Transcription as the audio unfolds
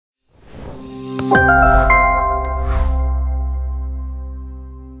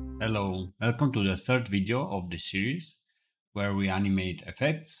Hello, welcome to the third video of the series where we animate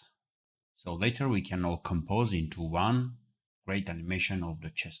effects, so later we can all compose into one great animation of the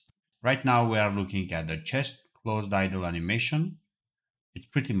chest. Right now we are looking at the chest closed idle animation. It's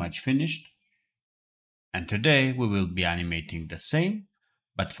pretty much finished, and today we will be animating the same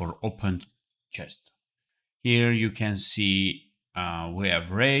but for open chest. Here you can see we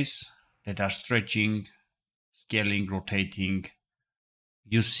have rays that are stretching, scaling, rotating.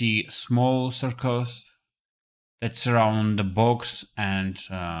 You see small circles that surround the box and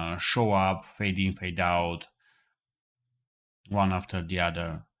show up, fade in, fade out, one after the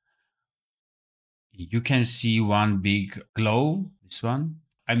other. You can see one big glow, this one.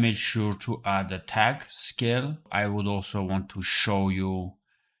 I made sure to add a tag scale. I would also want to show you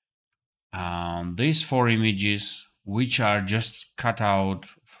these 4 images, which are just cut out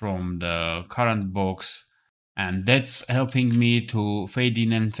from the current box. And that's helping me to fade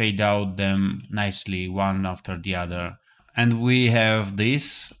in and fade out them nicely, one after the other. And we have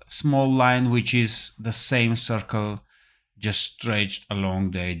this small line, which is the same circle, just stretched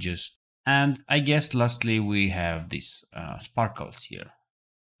along the edges. And I guess lastly, we have these sparkles here.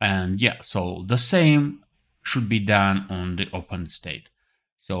 And yeah, so the same should be done on the open state.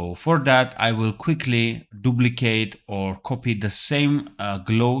 So for that, I will quickly duplicate or copy the same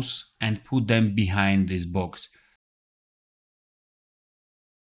glows and put them behind this box.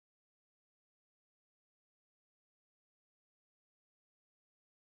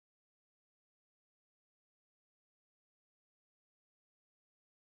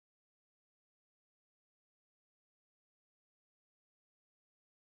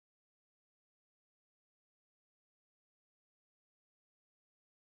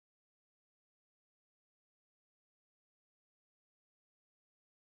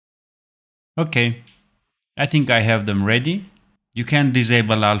 Okay, I think I have them ready. You can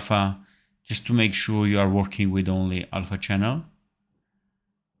disable alpha just to make sure you are working with only alpha channel.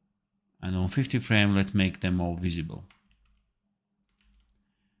 And on 50 frame, let's make them all visible.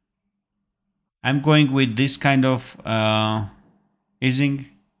 I'm going with this kind of easing.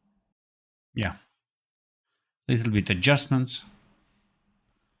 Yeah, little bit adjustments.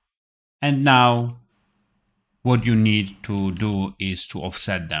 And now what you need to do is to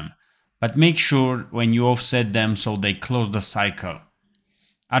offset them. But make sure when you offset them so they close the cycle.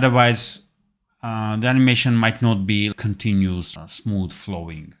 Otherwise, the animation might not be continuous, smooth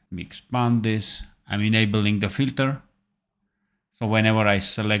flowing. Let me expand this. I'm enabling the filter. So whenever I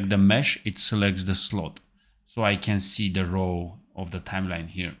select the mesh, it selects the slot. So I can see the row of the timeline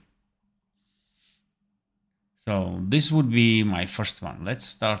here. So this would be my first one. Let's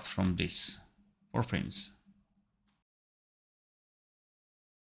start from this, 4 frames.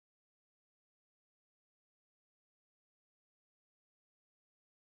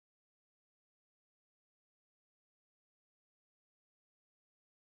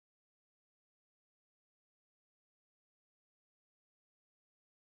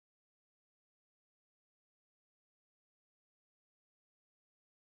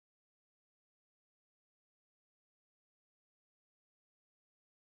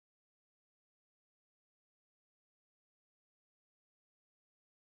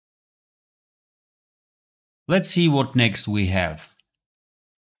 Let's see what next we have.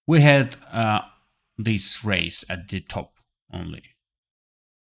 We had this race at the top only.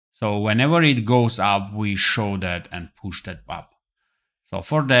 So whenever it goes up, we show that and push that up. So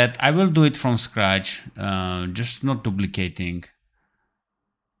for that, I will do it from scratch, just not duplicating.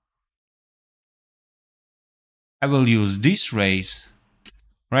 I will use this race.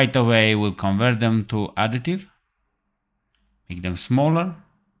 Right away, we'll convert them to additive, make them smaller.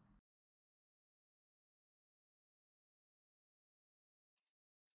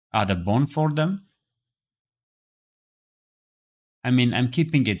 Add a bond for them. I mean, I'm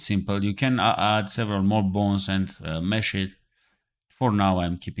keeping it simple. You can add several more bones and mesh it. For now,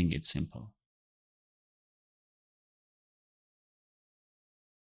 I'm keeping it simple.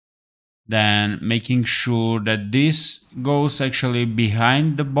 Then making sure that this goes actually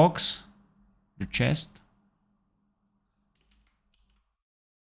behind the box, the chest.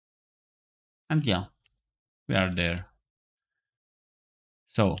 And yeah, we are there.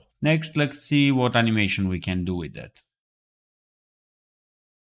 So next, let's see what animation we can do with that.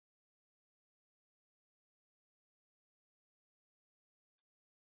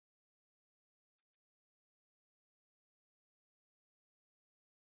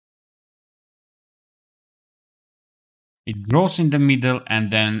 It grows in the middle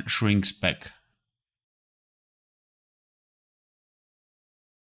and then shrinks back.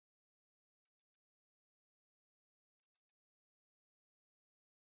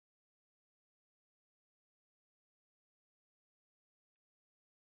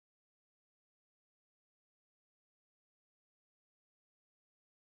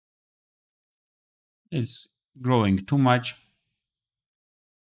 It's growing too much.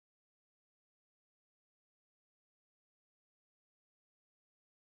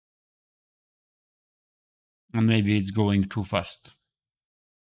 And maybe it's growing too fast.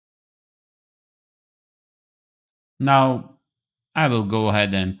 Now I will go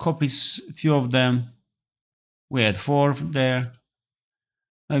ahead and copy a few of them. We had 4 there.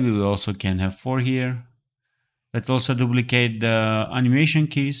 Maybe we also can have 4 here. Let's also duplicate the animation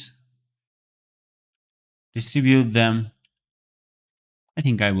keys. Distribute them. I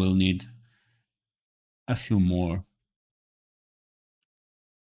think I will need a few more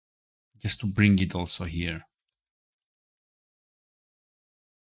just to bring it also here.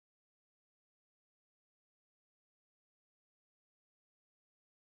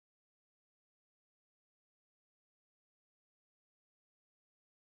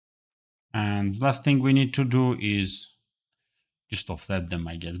 And last thing we need to do is just offset them,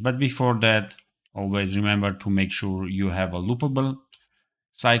 I guess. But before that, always remember to make sure you have a loopable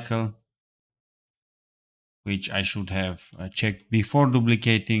cycle, which I should have checked before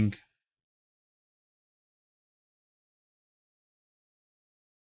duplicating.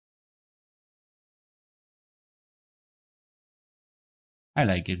 I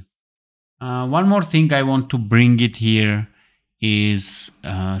like it. One more thing I want to bring it here is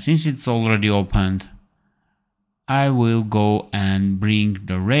since it's already opened, I will go and bring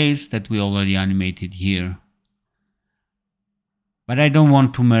the rays that we already animated here. But I don't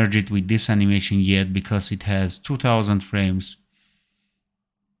want to merge it with this animation yet because it has 2000 frames.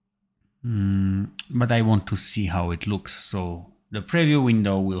 But I want to see how it looks, so the preview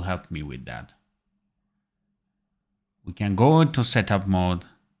window will help me with that. We can go into setup mode,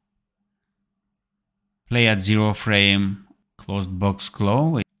 play at 0 frame, closed box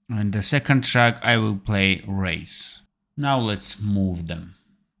glow, and the second track I will play race. Now let's move them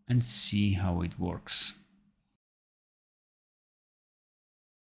and see how it works.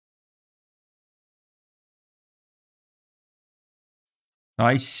 So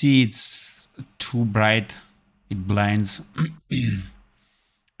I see it's too bright, it blinds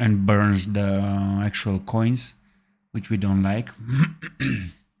and burns the actual coins, which we don't like.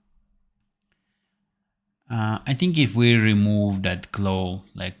 I think if we remove that glow,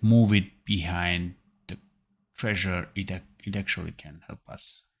 like move it behind the treasure, it actually can help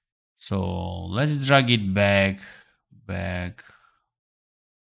us. So let's drag it back.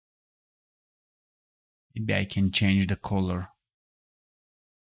 Maybe I can change the color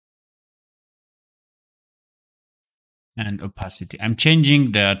and opacity. I'm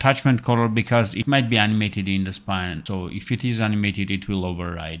changing the attachment color because it might be animated in the spine. So if it is animated, it will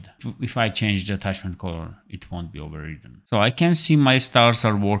override. If I change the attachment color, it won't be overridden. So I can see my stars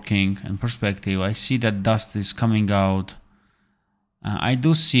are working in perspective. I see that dust is coming out. I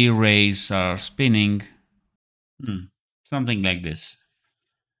do see rays are spinning. Something like this.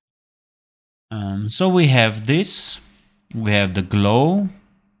 So we have this. We have the glow.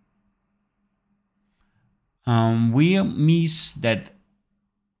 We miss that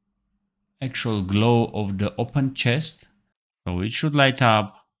actual glow of the open chest. So it should light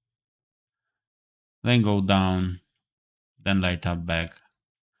up, then go down, then light up back.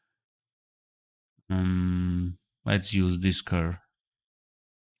 Let's use this curve.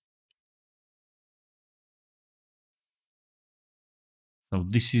 So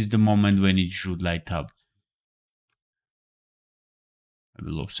this is the moment when it should light up. I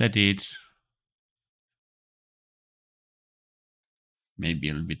will offset it. Maybe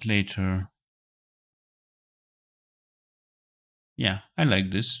a little bit later. Yeah, I like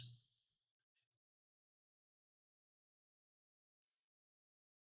this.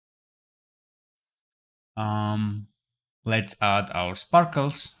 Let's add our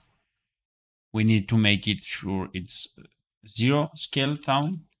sparkles. We need to make it sure it's 0 scale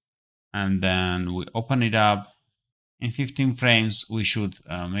down. And then we open it up. In 15 frames, we should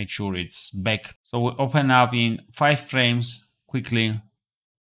make sure it's back. So we open up in 5 frames quickly.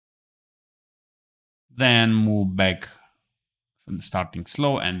 Then move back, starting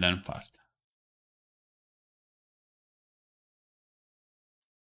slow and then fast.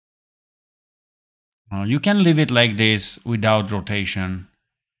 You can leave it like this without rotation.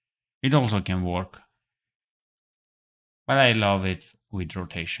 It also can work. But I love it with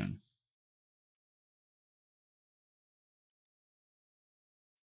rotation.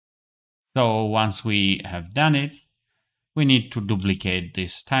 So once we have done it, we need to duplicate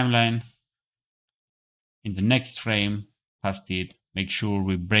this timeline. In the next frame, past it, make sure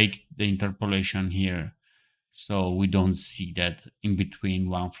we break the interpolation here so we don't see that in between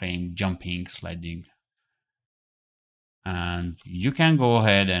one frame jumping, sliding. And you can go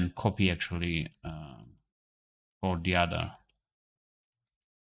ahead and copy actually for the other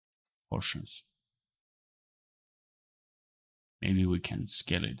portions. Maybe we can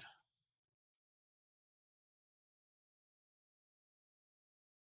scale it.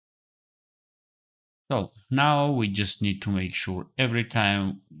 So now we just need to make sure every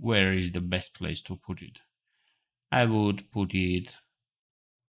time where is the best place to put it. I would put it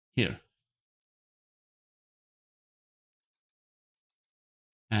here.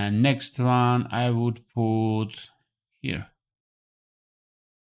 And next one I would put here.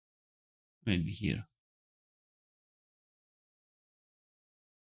 Maybe here.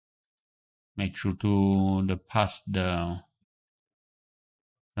 Make sure to pass the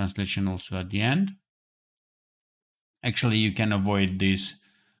translation also at the end. Actually, you can avoid this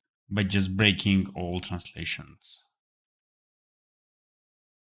by just breaking all translations.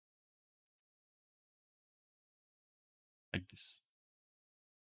 Like this.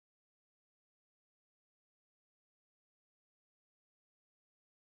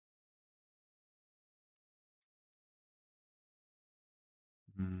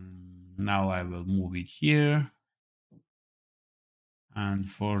 Now I will move it here. And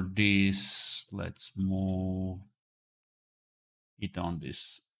for this, let's move it on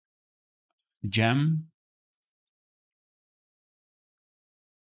this gem.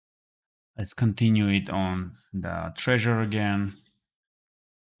 Let's continue it on the treasure again.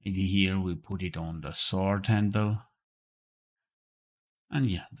 Maybe here we put it on the sword handle. And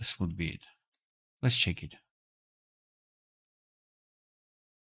yeah, this would be it. Let's check it.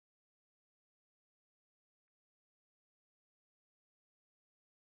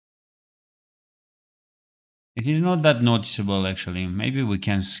 It is not that noticeable actually. Maybe we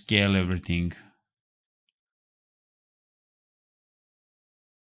can scale everything.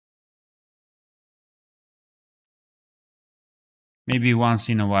 Maybe once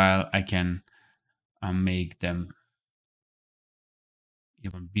in a while I can make them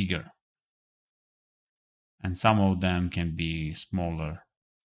even bigger. And some of them can be smaller.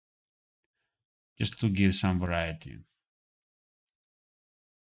 Just to give some variety.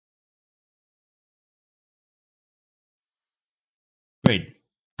 Great.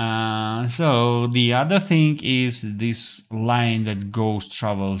 So the other thing is this line that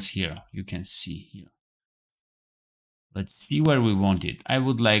travels here. You can see here. Let's see where we want it. I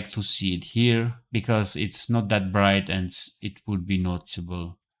would like to see it here because it's not that bright and it would be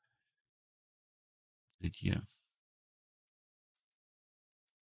noticeable. Put it here.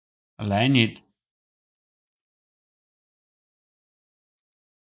 Align it.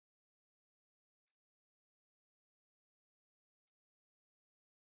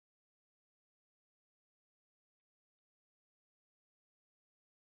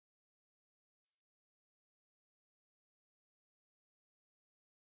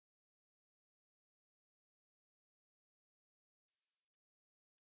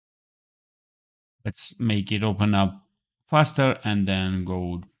 Let's make it open up faster and then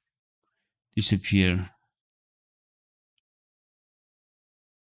go disappear.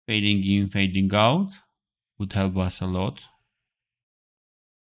 Fading in, fading out would help us a lot.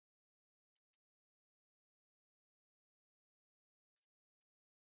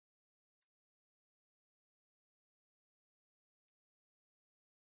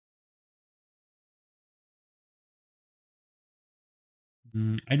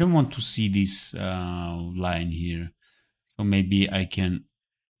 I don't want to see this line here. So maybe I can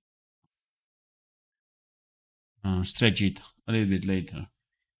stretch it a little bit later.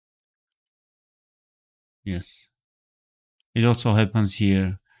 Yes. It also happens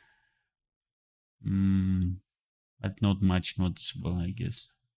here. But not much noticeable, I guess.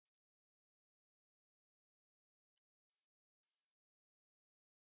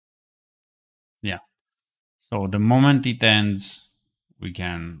 Yeah. So the moment it ends, we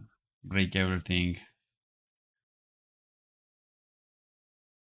can break everything.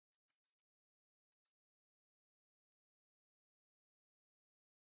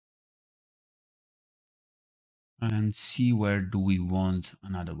 And see where do we want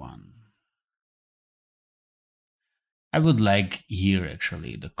another one. I would like here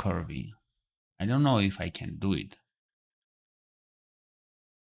actually the curvy. I don't know if I can do it.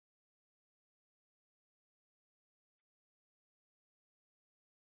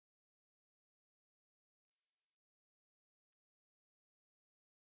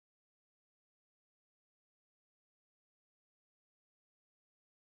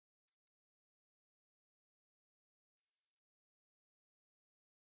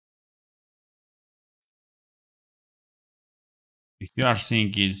 If you are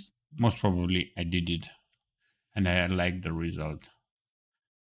seeing it, most probably I did it and I like the result.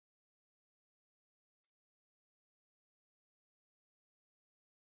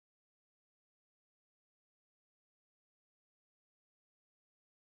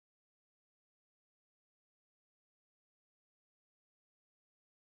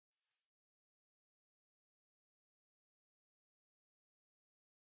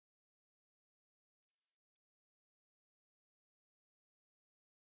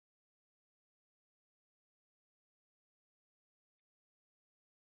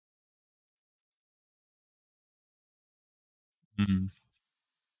 Mm.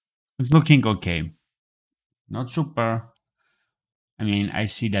 It's looking okay. Not super. I mean, I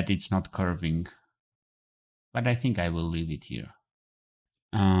see that it's not curving, but I think I will leave it here.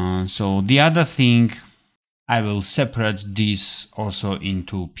 So the other thing, I will separate this also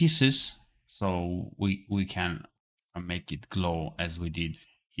into pieces so we can make it glow as we did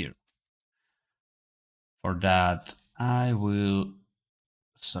here. For that, I will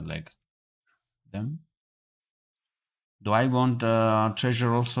select them. Do I want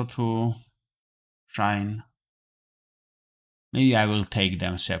treasure also to shine? Maybe I will take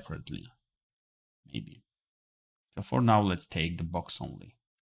them separately. Maybe. So for now, let's take the box only.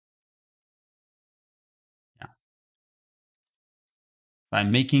 Yeah. So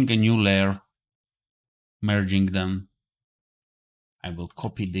I'm making a new layer, merging them. I will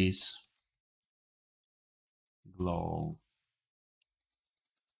copy this, glow.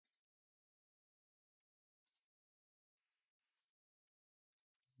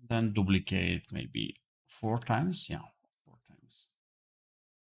 Then duplicate maybe 4 times. Yeah, 4 times.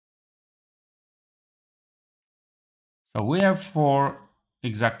 So we have 4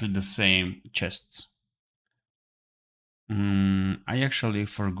 exactly the same chests. I actually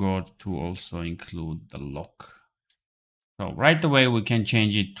forgot to also include the lock. So right away we can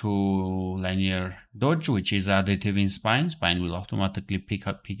change it to linear dodge, which is additive in spine. Spine will automatically pick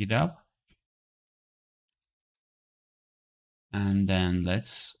it up. And then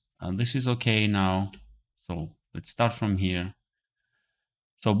this is okay now. So let's start from here.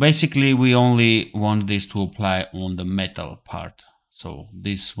 So basically we only want this to apply on the metal part. So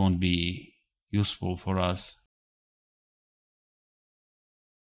this won't be useful for us.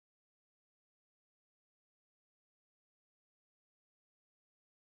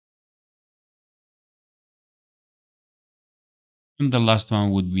 And the last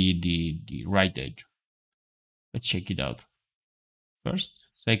one would be the right edge. Let's check it out. First,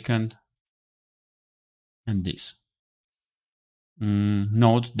 second, and this.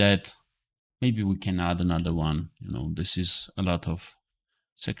 Note that maybe we can add another one. This is a lot of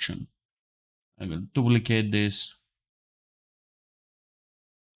section. I will duplicate this.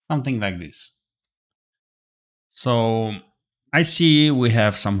 Something like this. So I see we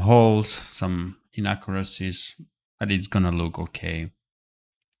have some holes, some inaccuracies, but it's gonna look okay.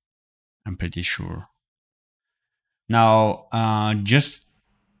 I'm pretty sure. Now, just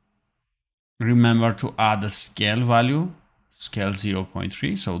remember to add a scale value, scale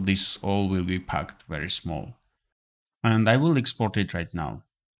 0.3. So this all will be packed very small. And I will export it right now.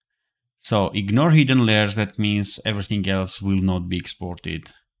 So ignore hidden layers. That means everything else will not be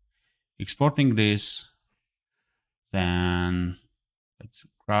exported. Exporting this, then let's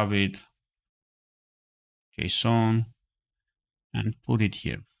grab it, JSON, and put it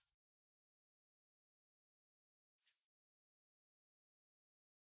here.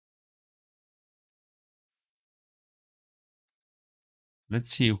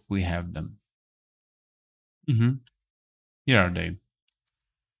 Let's see if we have them. Here are they.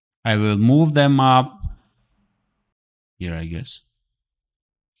 I will move them up here, I guess.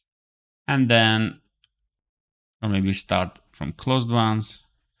 And then, or maybe start from closed ones,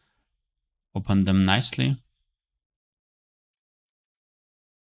 open them nicely,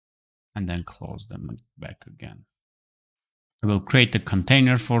 and then close them back again. I will create a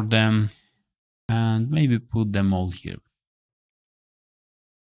container for them and maybe put them all here.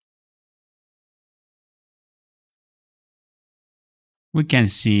 We can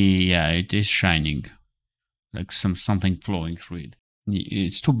see, yeah, it is shining, like something flowing through it.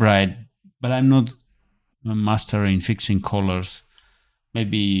 It's too bright, but I'm not a master in fixing colors.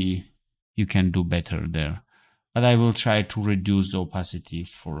 Maybe you can do better there. But I will try to reduce the opacity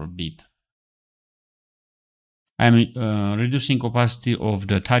for a bit. I'm reducing opacity of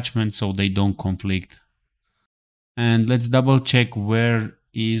the attachment so they don't conflict. And let's double check where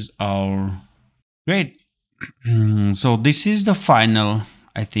is our... Great. So this is the final,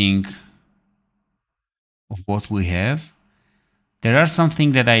 I think, of what we have. There are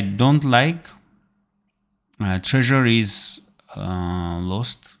something that I don't like. Treasure is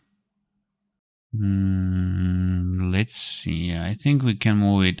lost. Let's see. I think we can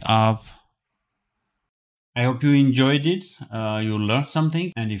move it up. I hope you enjoyed it. You learned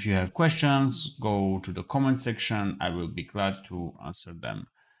something. And if you have questions, go to the comment section. I will be glad to answer them.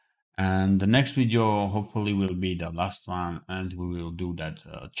 And the next video hopefully will be the last one. And we will do that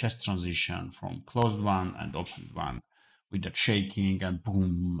chest transition from closed one and opened one with that shaking and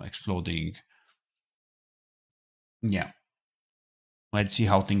boom, exploding. Yeah. Let's see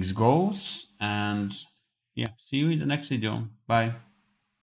how things goes. And yeah, see you in the next video. Bye.